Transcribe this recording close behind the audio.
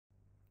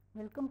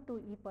Welcome to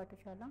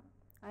ePathashala.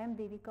 I am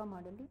Devika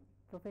Madali,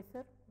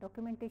 Professor,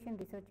 Documentation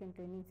Research and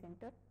Training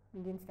Center,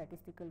 Indian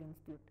Statistical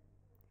Institute.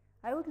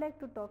 I would like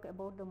to talk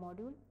about the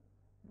module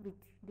which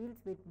deals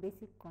with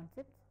basic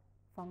concepts,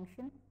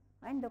 function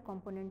and the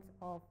components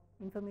of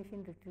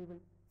information retrieval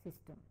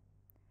system.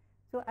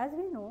 So as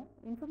we know,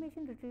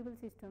 information retrieval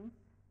system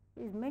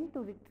is meant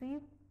to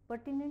retrieve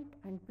pertinent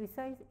and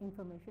precise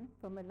information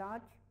from a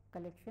large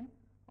collection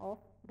of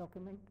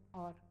document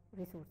or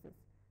resources.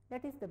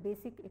 That is the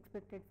basic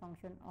expected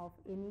function of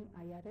any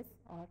IRS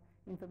or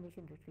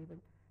information retrieval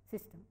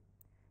system.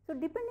 So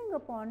depending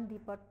upon the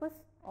purpose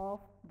of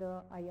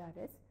the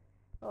IRS,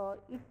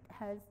 it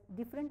has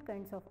different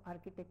kinds of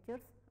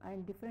architectures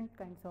and different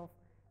kinds of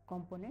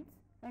components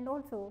and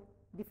also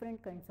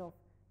different kinds of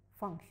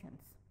functions.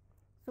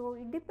 So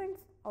it depends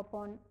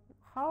upon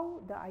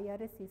how the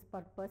IRS is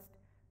purposed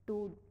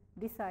to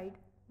decide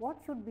what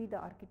should be the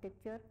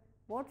architecture,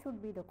 what should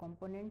be the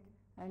component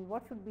and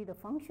what should be the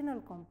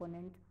functional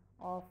component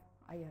of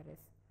IRS.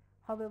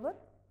 However,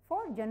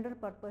 for general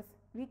purpose,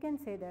 we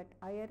can say that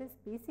IRS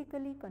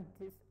basically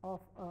consists of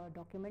a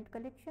document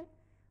collection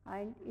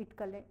and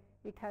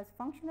it has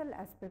functional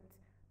aspects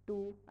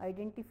to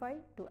identify,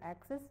 to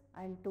access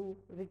and to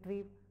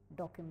retrieve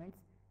documents,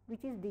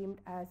 which is deemed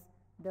as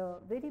the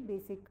very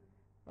basic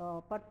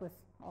purpose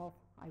of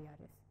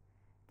IRS.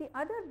 The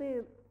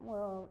other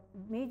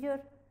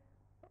major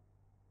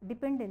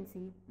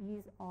dependency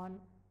is on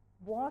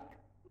what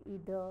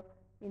the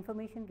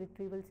information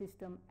retrieval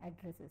system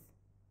addresses,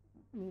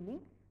 meaning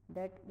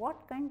that what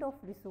kind of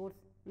resource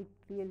it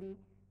really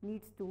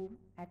needs to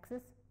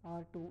access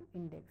or to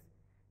index.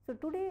 So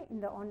today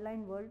in the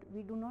online world,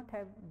 we do not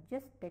have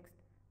just text,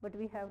 but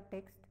we have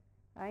text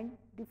and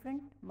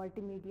different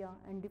multimedia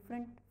and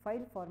different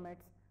file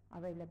formats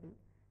available.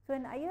 So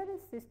an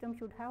IRS system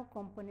should have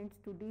components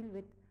to deal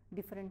with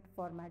different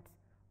formats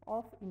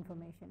of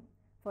information.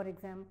 For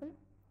example,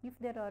 if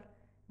there are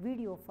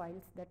video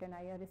files that an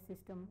IRS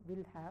system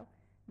will have,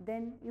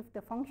 then if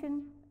the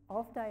function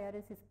of the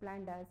IRS is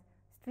planned as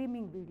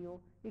streaming video,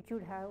 it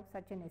should have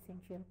such an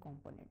essential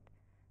component.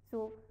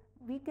 So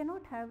we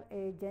cannot have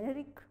a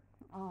generic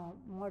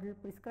model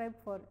prescribed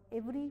for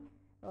every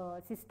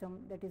system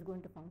that is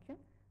going to function,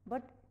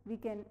 but we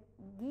can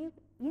give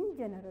in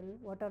general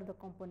what are the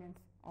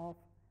components of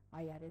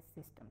IRS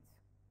systems.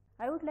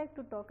 I would like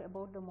to talk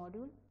about the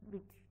module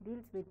which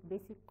deals with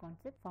basic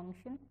concept,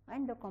 function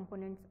and the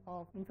components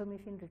of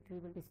information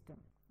retrieval system.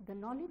 The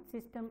knowledge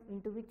system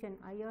into which an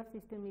IR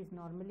system is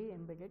normally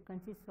embedded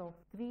consists of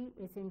three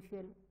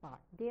essential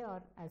parts. They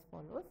are as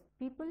follows: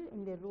 people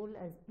in their role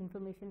as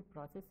information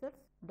processors,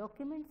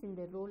 documents in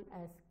their role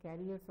as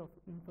carriers of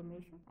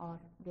information, or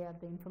they are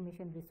the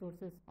information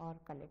resources or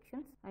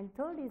collections, and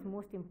third is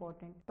most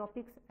important,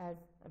 topics as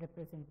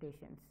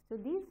representations. So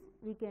these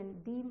we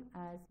can deem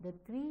as the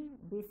three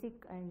basic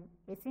and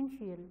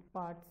essential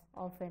parts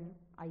of an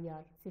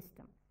IR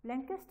system.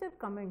 Lancaster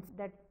comments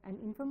that an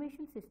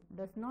information system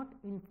does not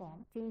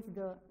inform, change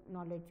the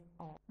knowledge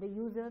of the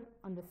user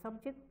on the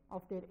subject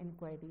of their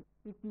inquiry.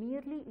 It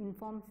merely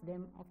informs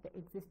them of the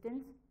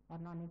existence or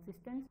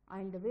non-existence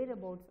and the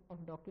whereabouts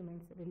of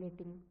documents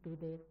relating to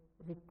their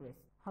request.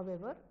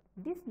 However,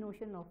 this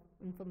notion of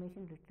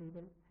information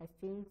retrieval has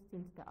changed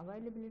since the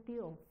availability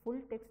of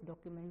full text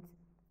documents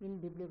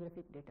in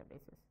bibliographic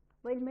databases.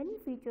 While many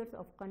features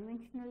of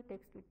conventional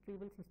text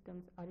retrieval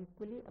systems are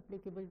equally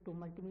applicable to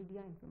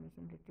multimedia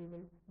information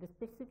retrieval, the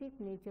specific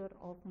nature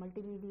of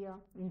multimedia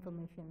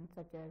information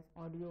such as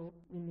audio,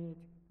 image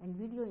and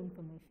video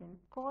information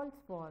calls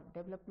for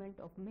development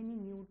of many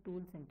new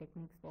tools and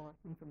techniques for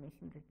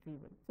information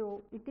retrieval.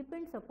 So it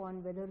depends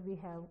upon whether we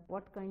have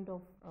what kind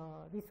of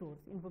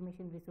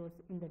information resource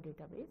in the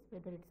database,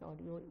 whether it's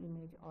audio,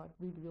 image or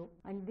video,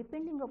 and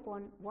depending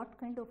upon what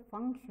kind of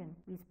function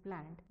is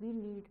planned, we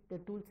need the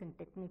tools and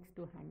techniques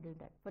to handle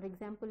that. For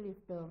example, if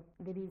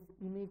there is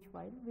image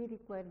file, we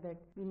require that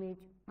image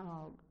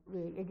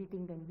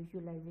editing and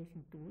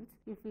visualization tools.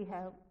 If we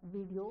have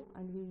video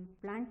and we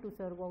plan to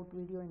serve out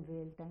video in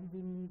real time,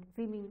 we need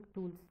streaming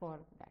tools for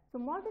that. So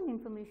modern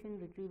information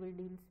retrieval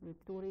deals with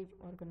storage,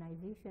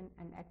 organization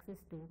and access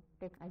to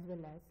text as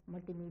well as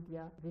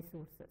multimedia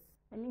resources.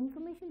 An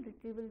information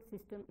retrieval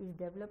system is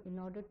developed in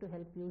order to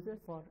help users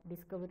for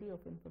discovery of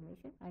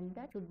information, and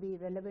that should be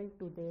relevant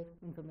to their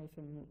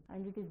information need.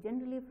 And it is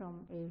generally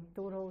from a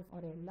storehouse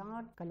or a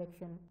large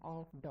collection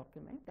of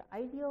documents. The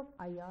idea of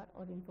IR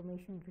or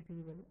information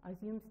retrieval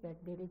assumes that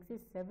there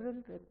exist several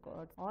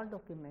records or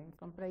documents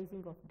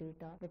comprising of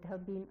data that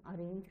have been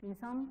arranged in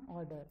some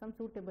order, some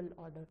suitable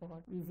order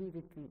for easy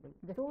retrieval.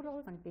 The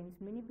storehouse contains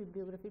many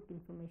bibliographic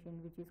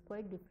information which is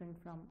quite different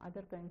from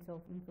other kinds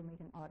of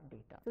information or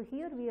data. So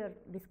here we are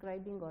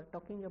describing or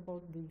talking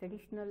about the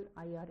traditional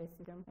IRS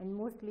system and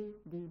mostly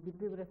the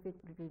bibliographic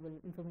retrieval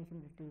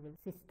information retrieval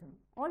system.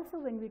 Also,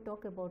 when we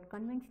talk about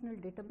conventional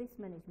database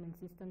management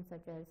systems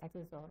such as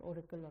Access or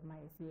Oracle or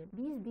MySQL,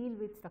 these deal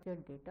with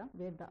structured data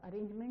where the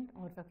arrangement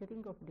or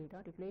structuring of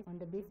data takes place on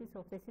the basis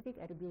of specific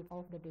attributes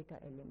of the data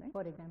element.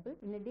 For example,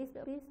 in a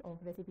database of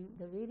recipe,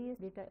 the various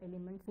data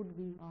elements could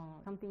be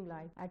something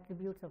like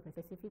attributes of a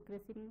specific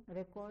recipe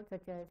record,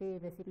 such as say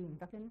recipe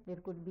instruction.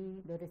 There could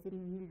be the recipe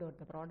yield or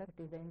the product,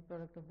 it is the end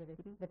product of the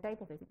recipe, the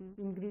type of recipe,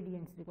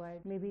 ingredients required.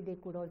 Maybe they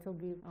could also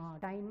give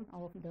time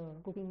of the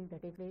cooking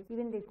that takes place.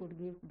 Even they could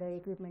give the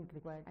equipment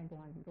required, and so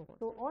on and so forth.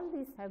 So all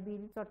these have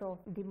been sort of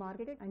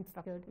demarcated and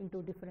structured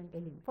into different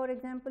elements. For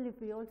example, if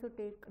we also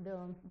take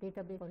the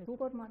database for a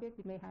supermarket,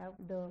 it may have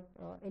the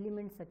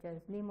elements such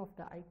as name of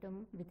the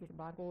item with its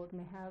barcode,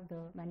 may have the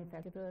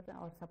manufacturer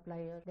or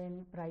supplier,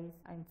 then price,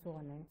 and so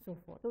on and so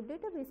forth. So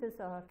databases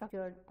are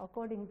structured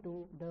according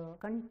to the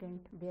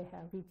content they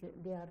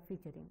are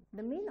featuring.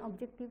 The main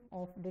objective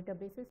of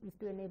databases is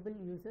to enable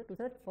user to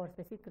search for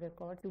specific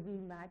records to be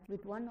matched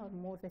with one or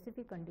more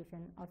specific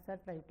condition or search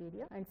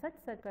criteria, and such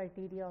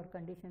criteria or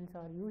conditions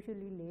are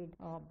usually laid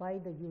by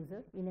the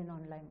user in an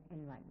online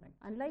environment.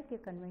 Unlike a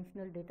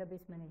conventional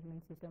database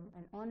management system,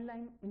 an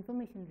online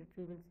information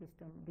retrieval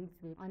system deals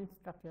with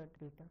unstructured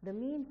data. The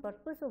main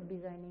purpose of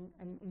designing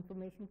an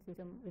information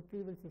system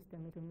retrieval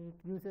system is to meet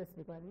users'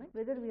 requirements,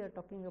 whether we are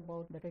talking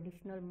about the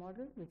traditional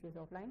model, which is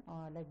offline,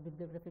 like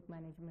bibliographic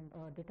management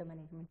or data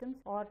management systems,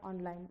 or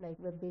online like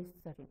web-based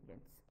search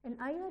engines. An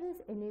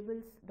IRS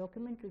enables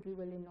document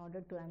retrieval in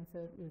order to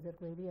answer user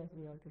query, as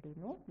we already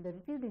know. The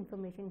retrieved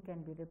information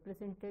can be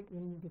represented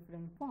in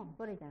different forms.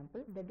 For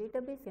example, the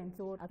database can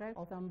store abstract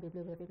of some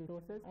bibliographic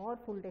resources or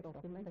full text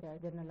documents such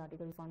as journal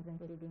articles, conference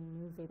reading,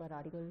 newspaper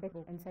articles,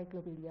 textbook,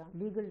 encyclopedia,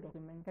 legal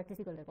documents,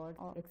 statistical records,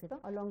 or etc.,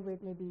 along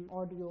with maybe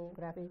audio,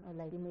 graphic,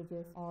 like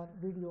images or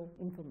video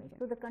information.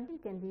 So the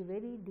content can be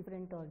very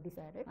different or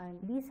disparate, and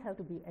these have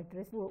to be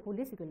addressed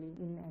holistically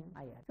in an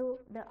IRS. So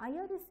the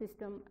IRS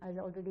system,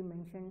 as already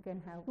mentioned,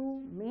 can have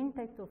two main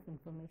types of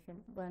information.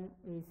 One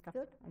is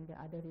structured and the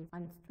other is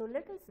unstructured. So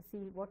let us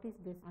see what is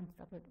this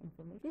unstructured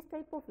information. This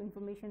type of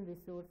information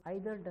resource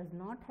either does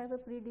not have a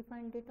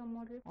predefined data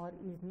model or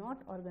is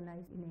not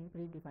organized in a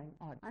predefined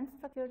order.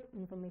 Unstructured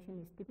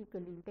information is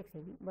typically text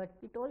heavy, but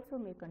it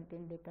also may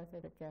contain data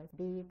such as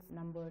dates,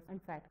 numbers, and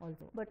facts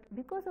also. But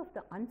because of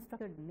the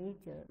unstructured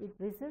nature, it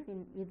results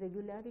in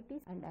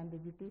irregularities and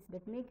ambiguities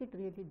that make it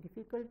really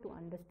difficult to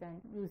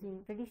understand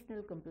using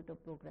traditional computer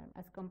programs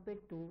as compared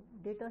to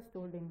data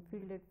stored in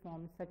fielded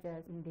forms such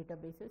as in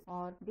databases,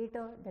 or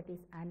data that is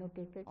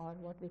annotated or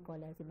what we call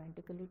as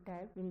semantically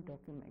tagged in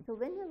documents. So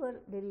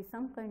whenever there is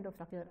some kind of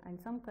structure and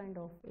some kind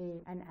of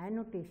an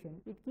annotation,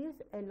 it gives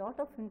a lot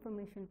of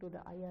information to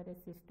the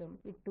IRS system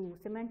to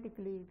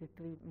semantically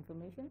retrieve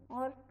information,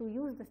 or to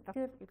use the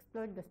structure,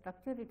 exploit the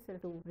structure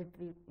itself to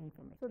retrieve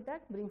information. So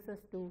that brings us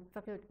to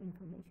structured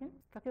information.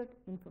 Structured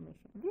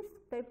information. This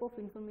type of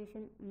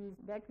information is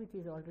that which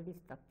is already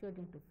structured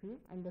into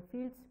fields, and the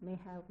fields may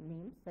have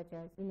names, such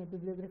as in a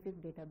bibliographic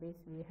database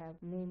we have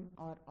name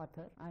or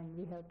author, and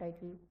we have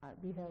title,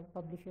 we have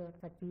publisher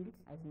such fields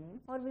as names,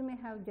 or we may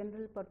have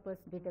general purpose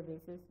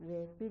databases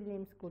where field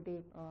names could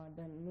take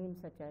the names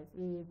such as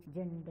age,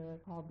 gender,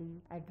 hobby,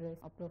 address,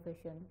 or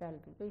profession,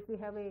 salary. So if we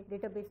have a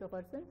database of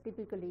persons,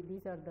 typically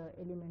these are the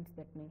elements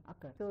that may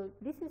occur. So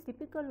this is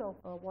typical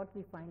of what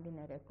we find in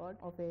a record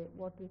of a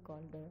what we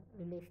call the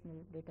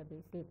relational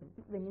database table.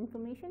 When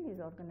information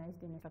is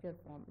organized in a structured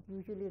form, it's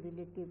usually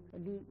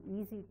relatively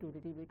easy to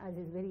retrieve it, as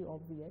is very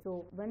obvious.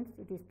 So once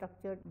it is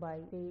structured by,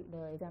 say,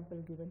 the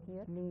example given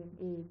here, name,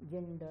 age,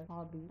 gender,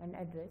 hobby, and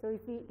address. So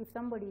if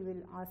somebody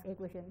will ask a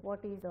question, what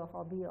is the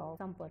hobby of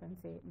some person,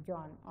 say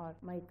John or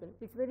Michael,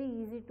 it's very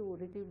easy to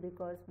retrieve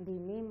because the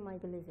name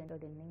Michael is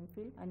entered in name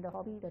field and the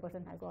hobby the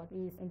person has got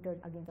is entered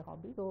against the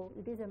hobby. So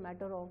it is a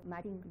matter of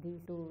matching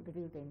these to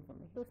retrieve the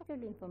information. So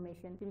structured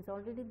information, since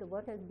already the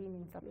work has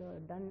been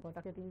done for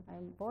structuring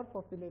and for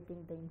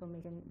populating the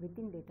information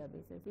within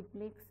databases, it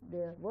makes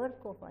the work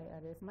of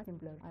IRS much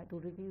simpler to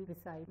retrieve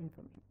precise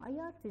information.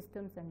 IR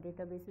systems and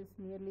databases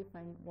merely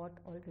find what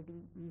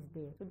already is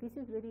there. So this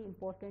is very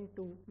important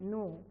to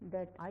know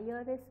that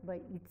IRS by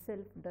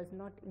itself does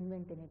not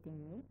invent anything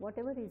new.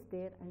 Whatever is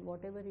there and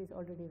whatever is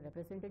already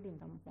represented in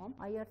some form,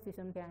 IR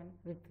system can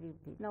retrieve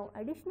this. Now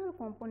additional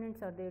components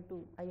are there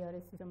to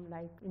IRS system,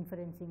 like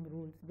inferencing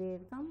rules, where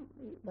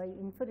by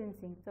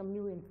inferencing some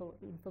new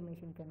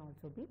information can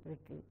also be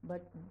retrieved.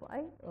 But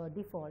by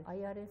default,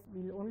 IRS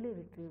will only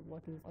retrieve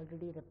what is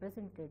already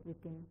represented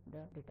within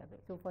the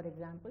database. So for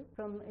example,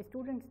 from a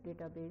student's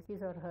database,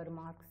 his or her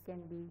marks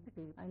can be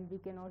retrieved, and we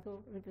can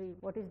also retrieve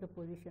what is the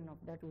position of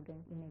that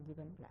student in a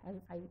given class. As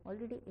I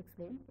already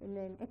explained, in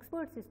an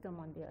expert system,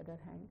 on the other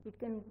hand, it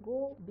can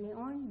go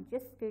beyond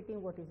just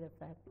stating what is a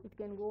fact. It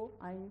can go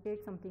and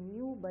state something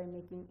new by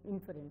making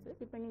inferences,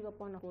 depending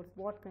upon, of course,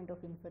 what kind of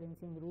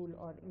inferencing rule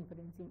or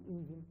inferencing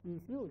engine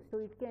is used. So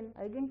it can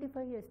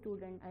identify a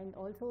student, and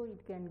also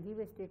it can give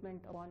a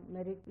statement on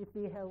merit. If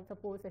we have,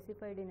 suppose,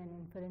 specified in an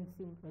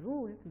inferencing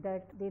rule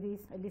that there is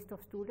a list of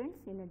students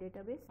in a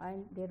database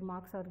and their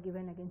marks are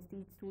given against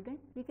each student,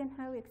 we can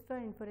have extra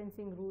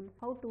inferencing inferencing rule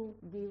how to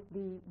give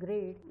the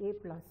grade A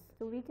plus.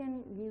 So we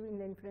can give in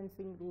the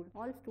inferencing rule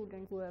all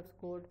students who have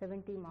scored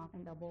 70 marks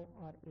and above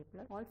are A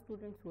plus, all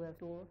students who have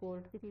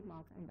scored 60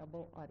 marks and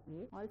above are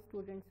A, all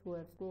students who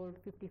have scored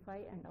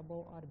 55 and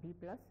above are B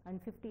plus,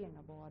 and 50 and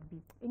above are B.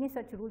 Any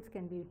such rules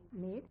can be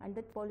made, and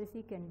that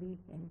policy can be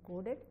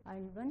encoded,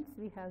 and once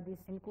we have this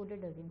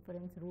encoded as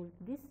inference rule,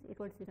 this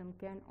effort system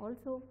can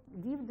also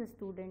give the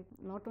student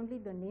not only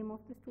the name of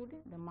the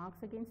student, the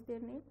marks against their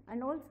name,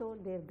 and also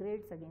their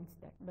grades against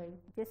that. By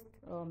just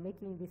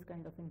making this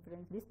kind of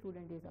inference, this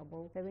student is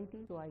above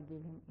 70, so I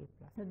give him A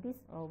plus. So this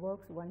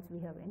works once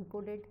we have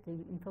encoded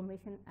the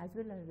information as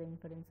well as the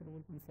inference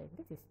rule inside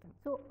the system.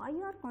 So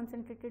IR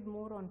concentrated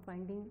more on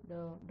finding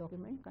the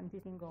document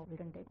consisting of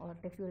written text or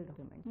textual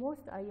document.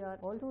 Most IR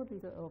also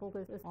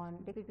focuses on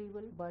text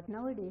retrieval, but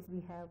nowadays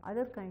we have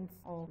other kinds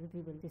of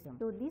retrieval systems.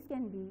 So these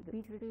can be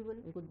speech retrieval,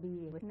 it could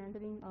be a question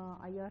answering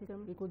IR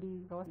system, it could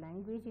be cross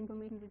language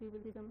information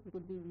retrieval system, it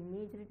could be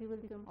image retrieval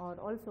system, or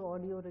also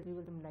audio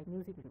retrieval system like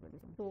music retrieval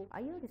system. So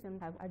IR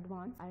systems have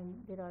advanced, and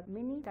there are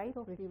many types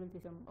of retrieval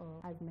system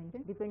as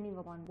mentioned, depending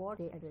upon what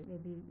they address.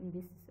 Maybe in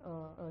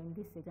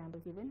this example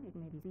given, it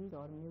may be speech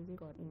or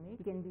music or image.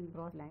 It can be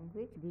cross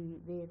language,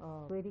 where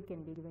query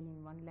can be given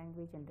in one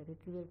language and the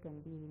retrieval can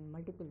be in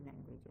multiple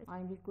languages,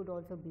 and it could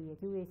also be a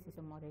QA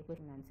system or a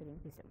question answering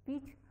system.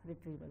 Speech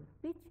retrieval.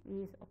 Speech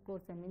is of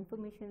course an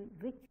information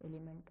rich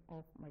element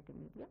of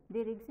multimedia.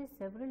 There exist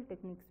several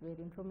techniques where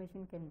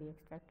information can be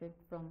extracted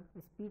from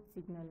a speech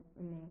signal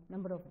in a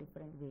number of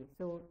different ways.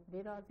 So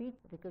there are speech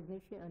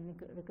recognition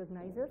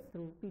recognizers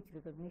through speech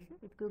recognition.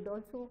 It could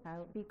also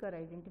have speaker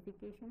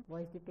identification,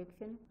 voice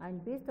detection,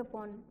 and based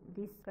upon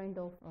this kind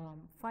of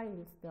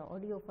files, the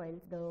audio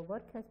files, the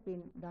work has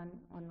been done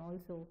on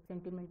also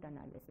sentiment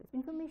analysis.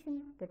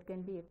 Information that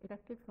can be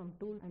extracted from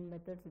tools and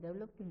methods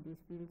developed in these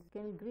fields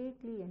can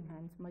greatly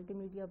enhance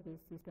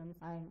multimedia-based systems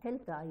and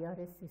help the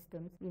IRS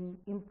systems in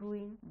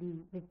improving the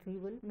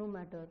retrieval, no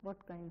matter what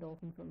kind of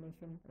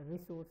information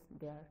resource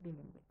they are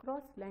dealing with.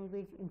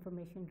 Cross-language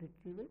information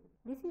retrieval.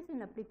 This is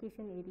an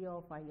application area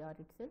of IR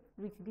itself,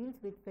 which deals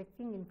with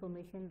fetching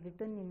information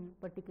written in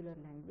particular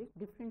language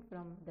different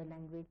from the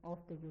language of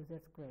the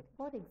user's query.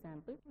 For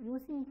example,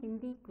 using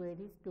Hindi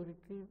queries to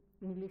retrieve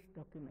English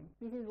documents.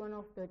 This is one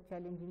of the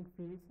challenging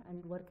fields,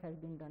 and work has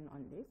been done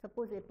on this.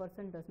 Suppose a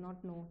person does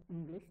not know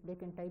English, they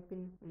can type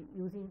in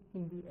using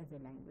Hindi as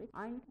a language,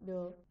 and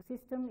the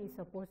system is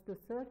supposed to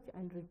search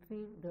and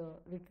retrieve the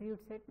retrieved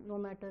set no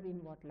matter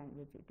in what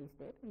language it is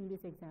there. In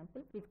this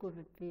example, it could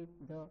retrieve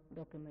the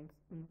documents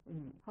in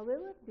English.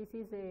 However, this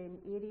is an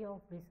area of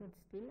research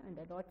still, and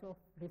a lot of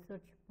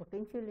research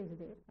potential is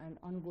there, and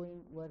ongoing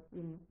work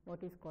in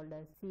what is called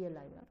as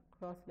CLIR,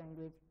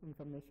 cross-language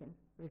information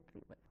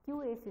retrieval.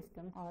 QA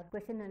systems are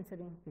question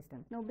answering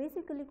systems. Now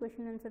basically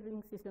question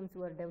answering systems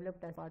were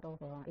developed as part of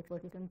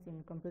expert systems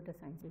in computer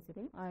science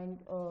setting and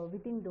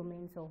within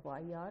domains of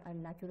IR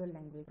and natural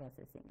language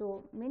processing.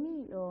 So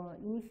many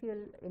initial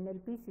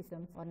NLP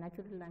systems or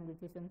natural language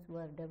systems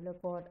were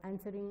developed for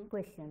answering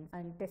questions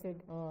and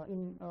tested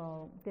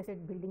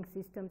building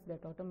systems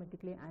that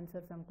automatically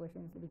answer some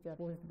questions which are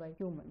posed by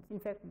humans. In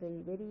fact,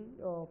 the very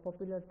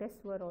popular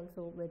tests were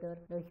also whether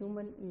the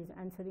human is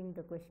answering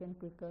the question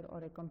quicker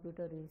or a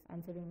computer is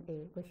answering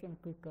a question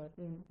quicker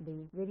in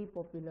the very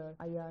popular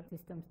IR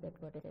systems that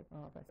were tested.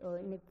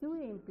 In a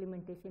QA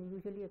implementation,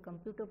 usually a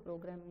computer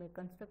program may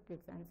construct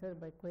its answer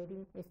by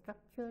querying a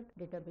structured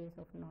database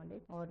of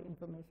knowledge or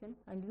information,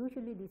 and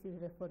usually this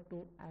is referred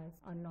to as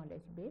a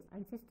knowledge base,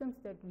 and systems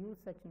that use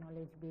such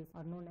knowledge base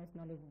are known as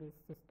knowledge based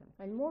systems.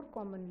 And more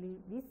commonly,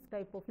 this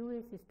type of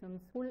QA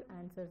systems pull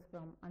answers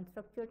from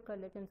unstructured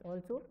collections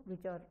also,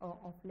 which are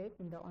of late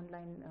in the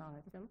online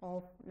system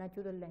of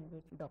natural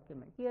language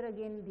documents. Here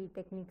again, the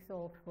techniques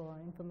of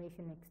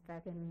information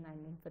extraction and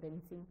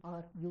inferencing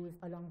are used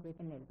along with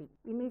NLP.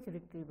 Image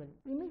retrieval.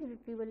 Image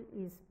retrieval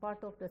is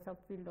part of the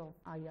subfield of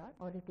IR,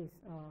 or it is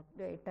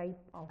a type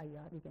of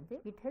IR, we can say.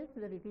 It helps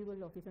the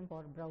retrieval of system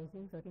for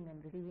browsing, searching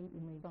and retrieving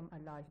image from a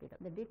large data.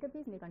 The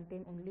database may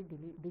contain only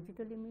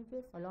digital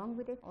images along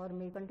with it, or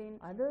may contain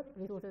other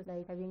resources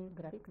like having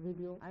graphic,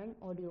 video and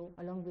audio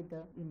along with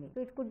the image.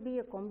 So it could be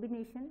a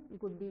combination, it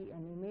could be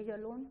an image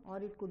alone, or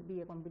it could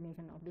be a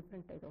combination of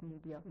different types of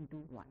media into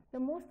one. The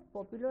most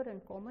popular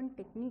and common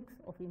techniques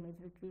of image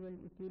retrieval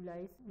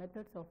utilize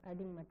methods of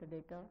adding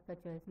metadata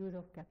such as use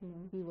of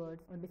captioning, keywords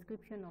or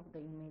description of the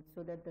image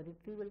so that the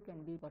retrieval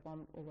can be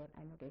performed over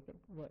annotated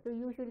words. So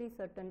usually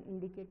certain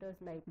indicators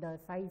like the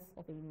size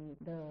of the image,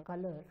 the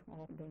color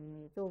of the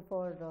image. So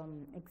for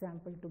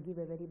example, to give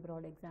a very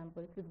broad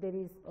example, if there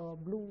is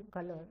blue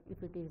color,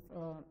 if it is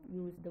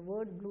used, the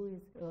word blue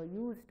is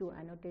used to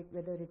annotate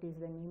whether it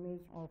is an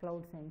image of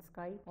clouds and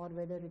sky or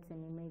whether it's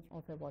an image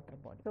of a water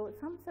body. So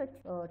some such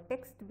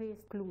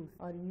text-based clues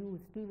are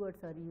used,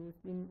 keywords are used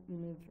in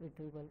image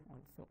retrieval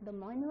also. The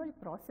manual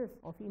process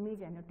of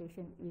image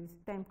annotation is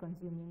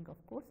time-consuming, of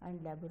course,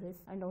 and laborious,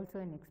 and also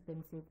an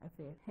expensive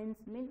affair. Hence,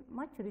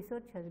 much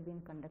research has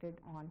been conducted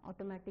on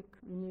automatic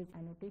image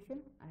annotation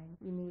and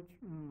image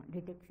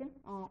detection.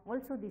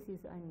 Also, this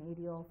is an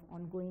area of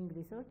ongoing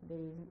research.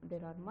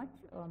 There are much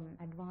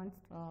advanced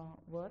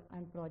work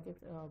and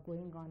projects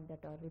going on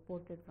that are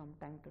reported from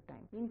time to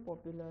time in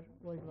popular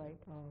worldwide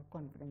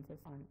conferences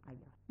on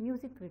IR.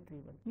 Music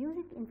retrieval.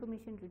 Music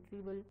information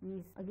retrieval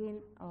is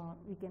again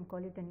we can call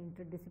it an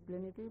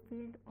interdisciplinary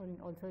field or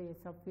also a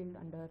subfield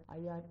under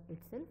IR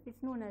itself.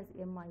 It's known as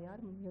MIR,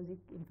 music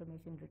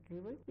information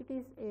retrieval. It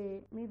is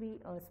maybe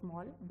a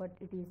small, but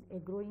it is a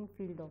growing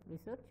field of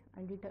research,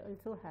 and it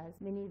also has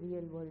many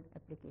real world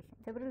applications.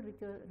 Several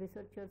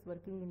researchers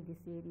working in this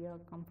area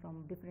come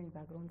from different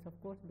backgrounds, of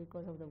course,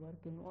 because of the work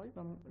involved,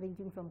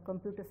 ranging from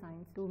computer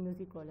science to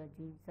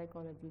musicology,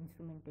 psychology,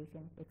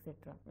 instrumentation,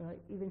 etc.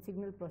 Even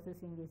signal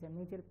processing is a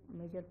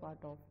major part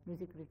of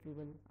music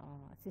retrieval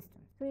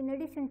systems. So in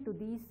addition to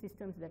these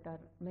systems that are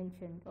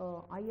mentioned,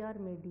 IR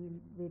may deal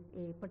with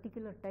a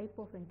particular type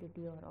of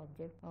entity or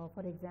object,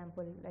 for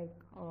example, like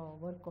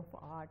work of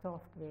art,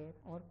 software,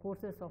 or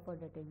courses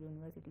offered at a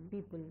university,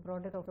 people,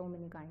 product of so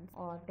many kinds,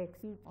 or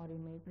text, or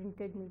image,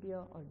 printed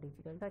media, or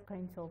digital. Such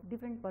kinds of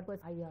different purpose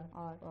IR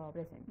are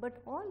present.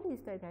 But all these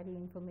types carry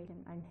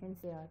information, and hence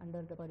they are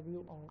under the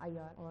purview of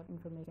IR or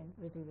information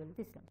retrieval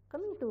system.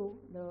 Coming to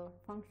the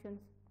functions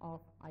of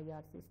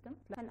IR system.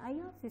 An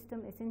IR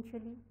system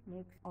essentially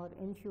makes or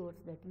ensures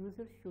that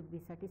users should be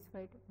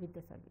satisfied with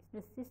the service.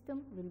 The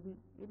system will be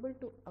able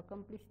to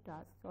accomplish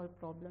tasks, solve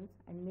problems,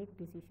 and make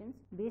decisions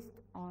based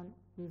on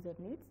user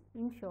needs.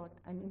 In short,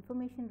 an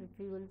information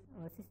retrieval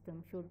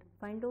system should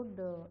find out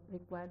the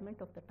requirement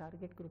of the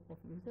target group of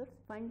users,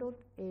 find out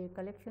a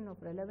collection of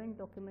relevant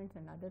documents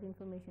and other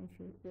information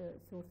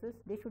sources.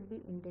 They should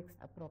be indexed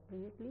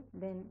appropriately.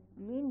 Then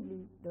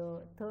mainly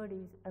the third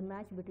is a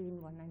match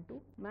between 1 and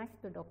 2. Match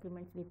the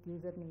documents with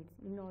user needs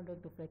in order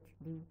to fetch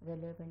the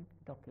relevant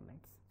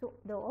documents. So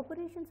the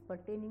operations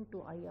pertaining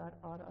to IR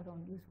are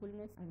around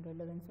usefulness and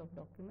relevance of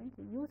documents.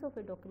 The use of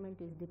a document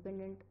is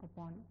dependent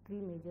upon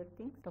three major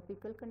things: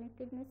 topical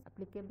connectedness,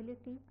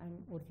 applicability, and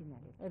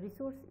originality. A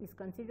resource is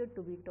considered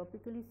to be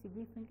topically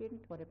significant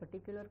for a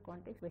particular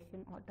context,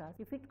 question, or task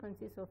if it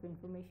consists of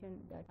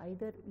information that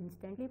either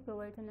instantly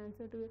provides an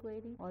answer to a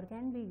query or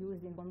can be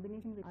used in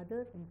combination with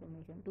other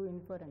information to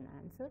infer an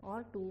answer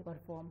or to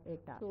perform a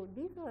task. So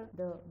these are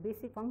the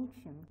basic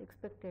functions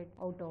expected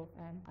out of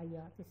an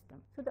IR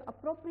system. So the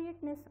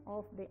appropriateness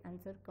of the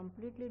answer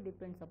completely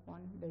depends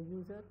upon the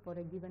user for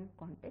a given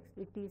context.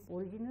 It is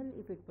original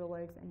if it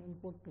provides an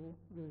input to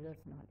user's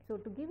knowledge. So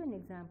to give an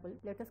example,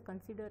 let us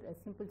consider a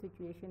simple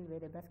situation where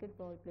a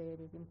basketball player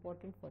is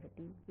important for a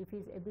team if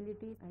his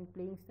abilities and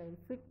playing style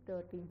fit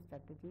the team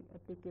strategy,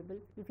 applicable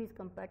if he is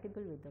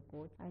compatible with the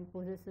coach and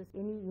possesses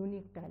any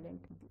unique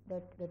talent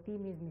that the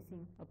team is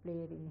missing a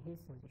player in his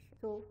position.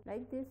 So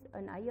like this,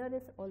 an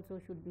IRS also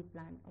should be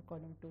planned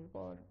according to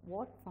for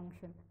what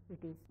function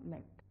it is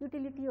meant.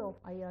 Utility of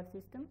IR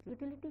systems.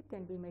 Utility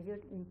can be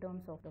measured in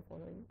terms of the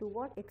following: to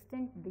what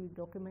extent the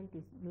document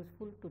is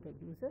useful to the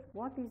user,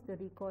 what is the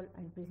recall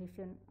and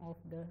precision of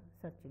the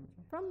search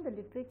engine. From the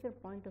literature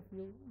point of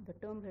view, the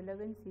term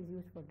relevance is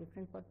used for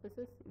different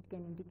purposes. It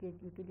can indicate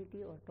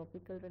utility or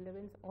topical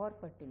relevance or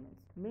pertinence.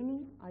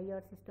 Many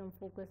IR systems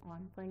focus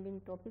on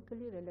finding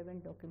topically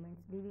relevant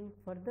documents, leaving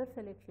further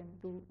selection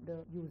to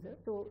the user.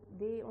 So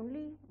they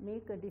only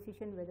make a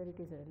decision whether it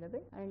is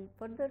relevant, and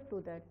further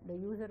to that, the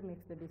user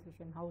makes the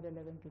decision how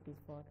relevant it is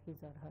for his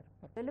or her.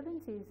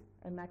 Relevance is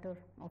a matter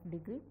of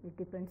degree. It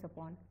depends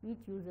upon each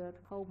user,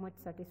 how much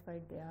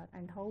satisfied they are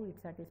and how it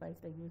satisfies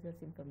the user's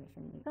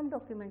information needs. Some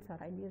documents are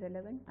highly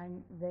relevant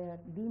and they are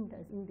deemed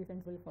as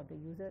indispensable for the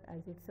user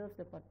as it serves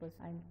the purpose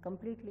and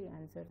completely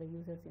answers the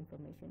user's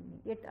information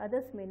needs. Yet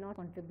others may not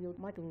contribute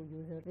much to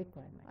user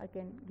requirement. I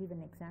can give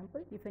an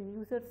example. If an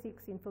user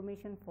seeks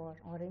information for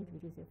orange,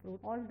 which is a fruit,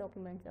 all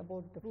documents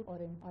about the fruit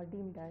orange are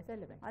deemed as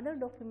relevant. Other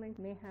documents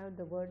may have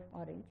the word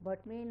orange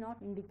but may not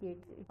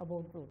indicate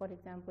about fruit. For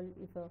example,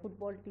 if a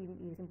football team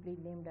is simply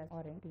named as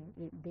orange team,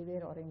 they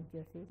wear orange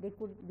jerseys, they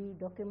could be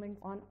documents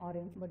on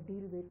orange but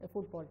deal with a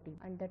football team,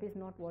 and that is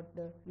not what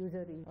the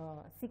user is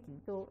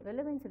seeking. So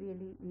relevance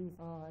really is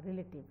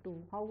relative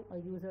to how a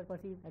user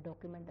perceives a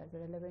document as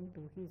relevant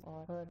to his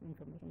or her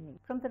information needs.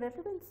 From the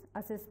relevance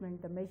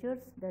assessment, the measures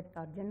that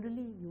are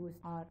generally used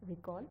are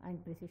recall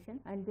and precision,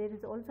 and there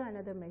is also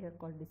another measure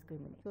called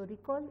discrimination. So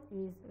recall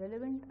is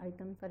relevant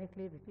items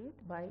correctly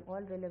retrieved by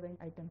all relevant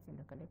items in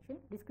the collection.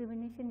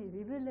 Discrimination is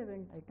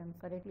irrelevant items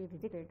correctly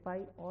rejected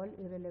by all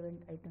irrelevant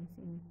items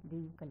in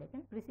the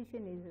collection.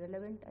 Precision is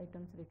relevant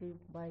items retrieved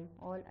by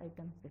all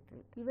items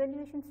retrieved.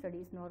 Evaluation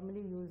studies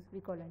normally use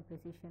recall and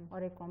precision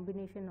or a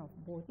combination of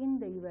both in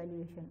the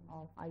evaluation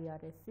of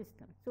IRS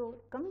system.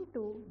 So coming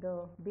to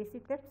the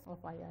basic steps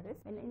of IRS,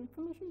 an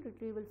information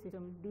retrieval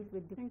system deals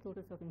with different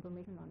sources of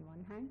information on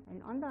one hand,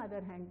 and on the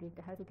other hand it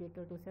has to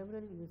cater to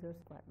several users'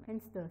 requirements.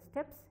 Hence the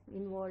steps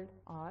involved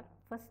are: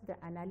 first, the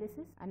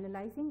analysis,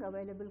 analyzing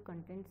available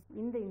content contents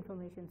in the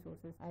information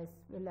sources as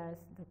well as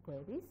the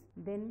queries.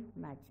 Then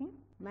matching.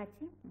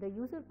 The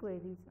user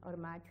queries are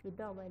matched with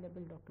the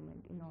available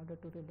document in order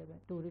to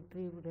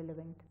retrieve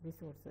relevant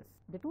resources.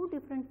 The two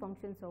different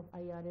functions of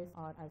IRS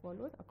are as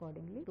follows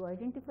accordingly: to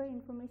identify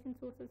information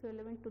sources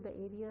relevant to the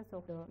areas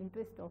of the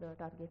interest of the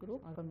target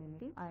group or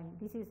community, and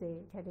this is a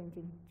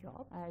challenging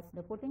job as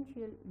the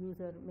potential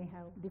user may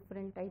have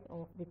different type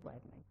of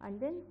requirements.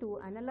 And then to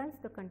analyze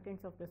the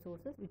contents of the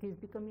sources, it is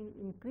becoming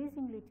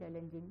increasingly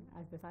challenging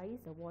as the size,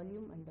 the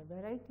volume and the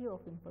variety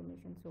of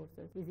information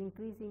sources is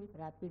increasing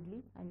rapidly,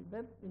 and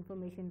web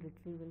information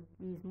retrieval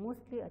is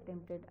mostly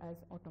attempted as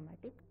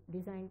automatic,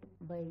 designed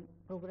by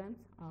programs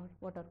or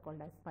what are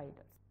called as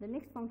spiders. The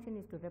next function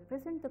is to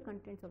represent the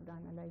contents of the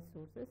analyzed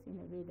sources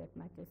in a way that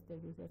matches the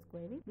user's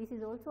query. This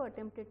is also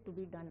attempted to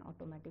be done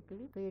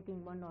automatically,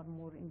 creating one or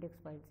more index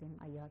files in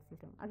IR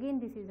system. Again,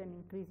 this is an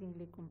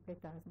increasingly complex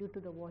task due to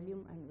the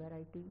volume and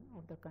variety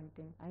of the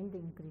content and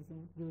the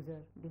increasing user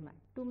demand.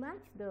 To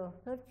match the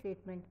search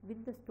statement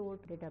with the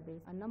stored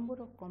database, a number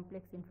of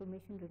complex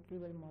information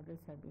retrieval models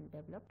have been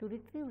developed. To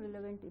retrieve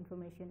relevant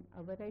information,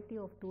 a variety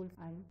of tools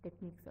and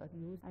techniques are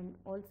used, and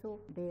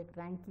also their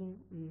ranking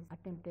is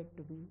attempted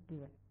to be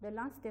given. The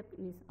last step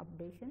is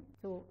updation.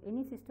 So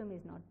any system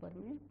is not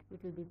permanent, it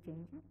will be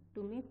changing.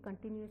 To make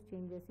continuous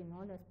changes in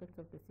all aspects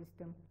of the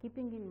system,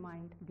 keeping in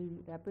mind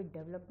the rapid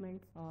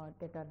developments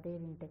that are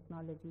there in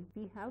technology,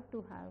 we have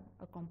to have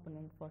a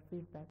component for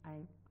feedback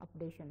and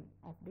updation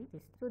of the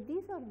system. So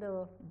these are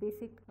the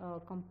basic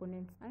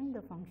components and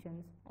the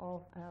functions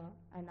of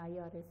an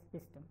IRS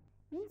system.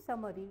 In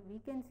summary, we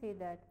can say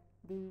that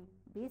the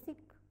basic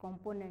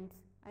components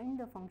and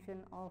the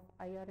function of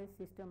IRS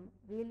system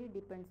really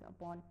depends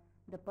upon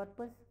the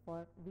purpose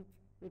for which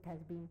it has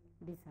been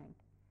designed.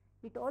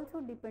 It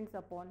also depends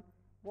upon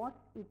what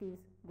it is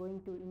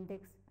going to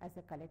index as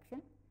a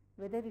collection,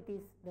 whether it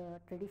is the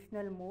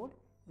traditional mode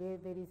where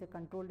there is a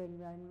controlled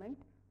environment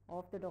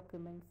of the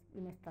documents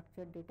in a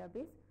structured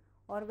database,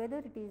 or whether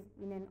it is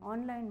in an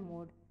online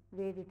mode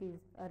where it is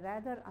a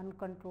rather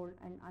uncontrolled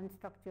and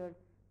unstructured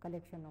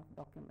collection of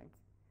documents.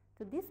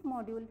 So this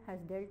module has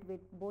dealt with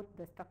both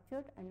the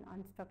structured and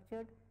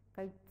unstructured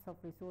kinds of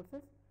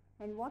resources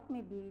and what may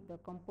be the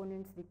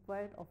components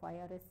required of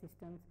IRS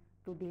systems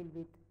to deal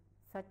with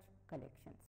such collections.